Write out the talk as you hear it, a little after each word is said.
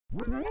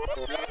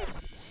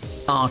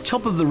Our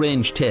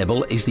top-of-the-range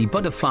table is the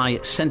Butterfly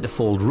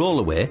Centrefold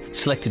Rollaway,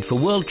 selected for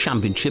World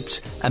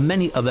Championships and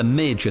many other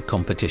major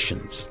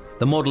competitions.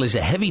 The model is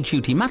a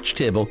heavy-duty match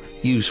table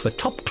used for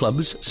top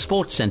clubs,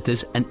 sports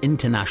centres and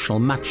international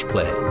match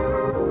play.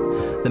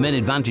 The main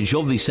advantage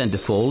of the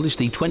Centrefold is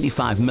the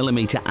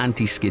 25mm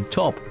anti-skid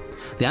top.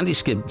 The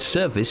anti-skid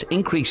surface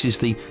increases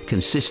the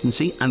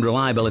consistency and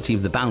reliability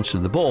of the bounce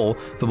of the ball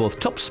for both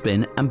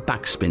topspin and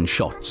backspin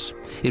shots.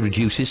 It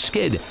reduces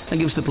skid and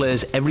gives the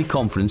players every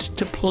confidence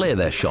to play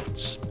their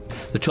shots.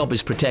 The top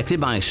is protected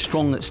by a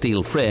strong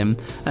steel frame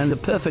and a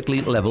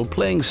perfectly level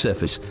playing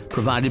surface,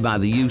 provided by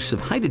the use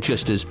of height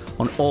adjusters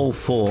on all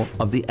four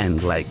of the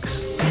end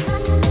legs.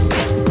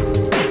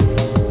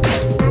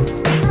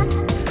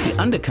 The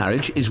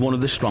undercarriage is one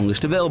of the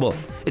strongest available.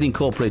 It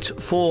incorporates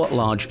 4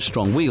 large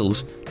strong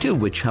wheels, 2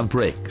 of which have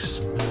brakes.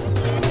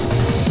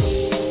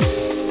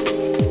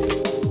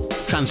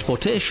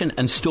 Transportation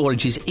and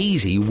storage is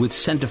easy with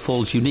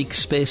Centrefold's unique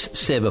Space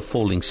Saver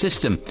folding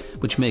system,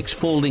 which makes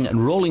folding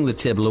and rolling the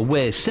table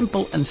away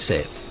simple and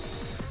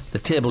safe. The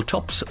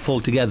tabletops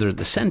fold together at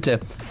the centre,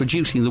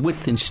 reducing the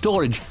width in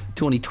storage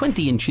to only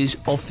 20 inches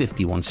or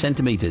 51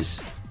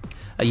 centimetres.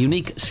 A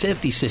unique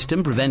safety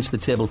system prevents the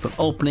table from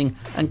opening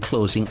and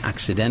closing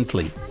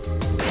accidentally.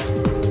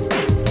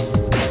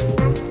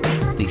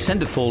 The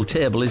Centrefold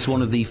table is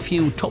one of the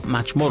few top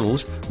match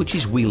models which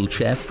is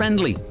wheelchair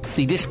friendly.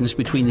 The distance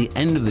between the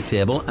end of the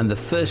table and the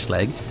first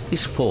leg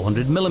is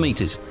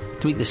 400mm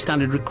to meet the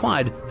standard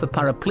required for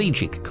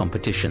paraplegic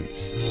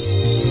competitions.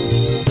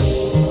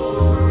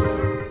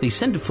 The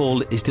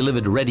Centrefold is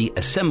delivered ready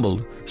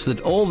assembled, so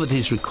that all that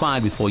is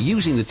required before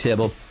using the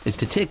table is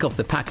to take off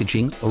the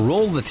packaging,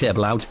 roll the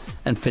table out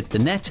and fit the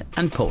net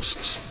and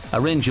posts. A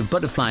range of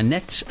Butterfly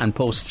nets and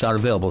posts are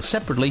available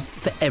separately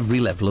for every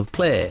level of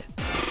play.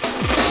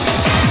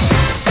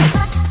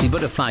 The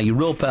Butterfly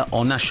Europa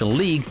or National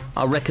League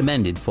are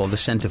recommended for the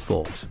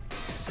Centrefold.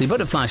 The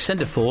Butterfly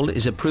Centrefold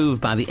is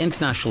approved by the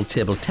International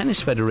Table Tennis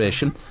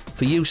Federation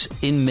for use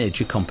in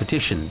major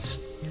competitions,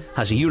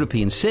 has a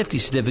European safety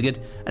certificate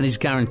and is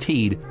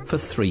guaranteed for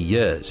 3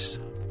 years.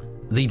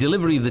 The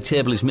delivery of the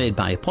table is made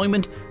by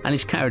appointment and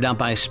is carried out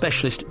by a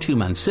specialist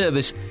 2-man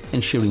service,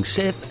 ensuring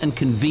safe and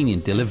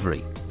convenient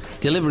delivery.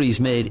 Delivery is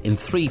made in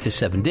 3 to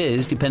 7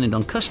 days depending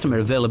on customer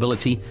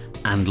availability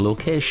and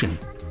location.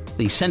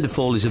 The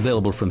Centrefold is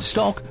available from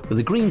stock with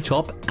a green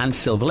top and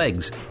silver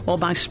legs, or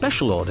by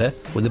special order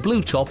with a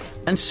blue top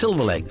and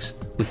silver legs,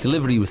 with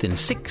delivery within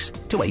 6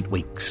 to 8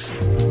 weeks.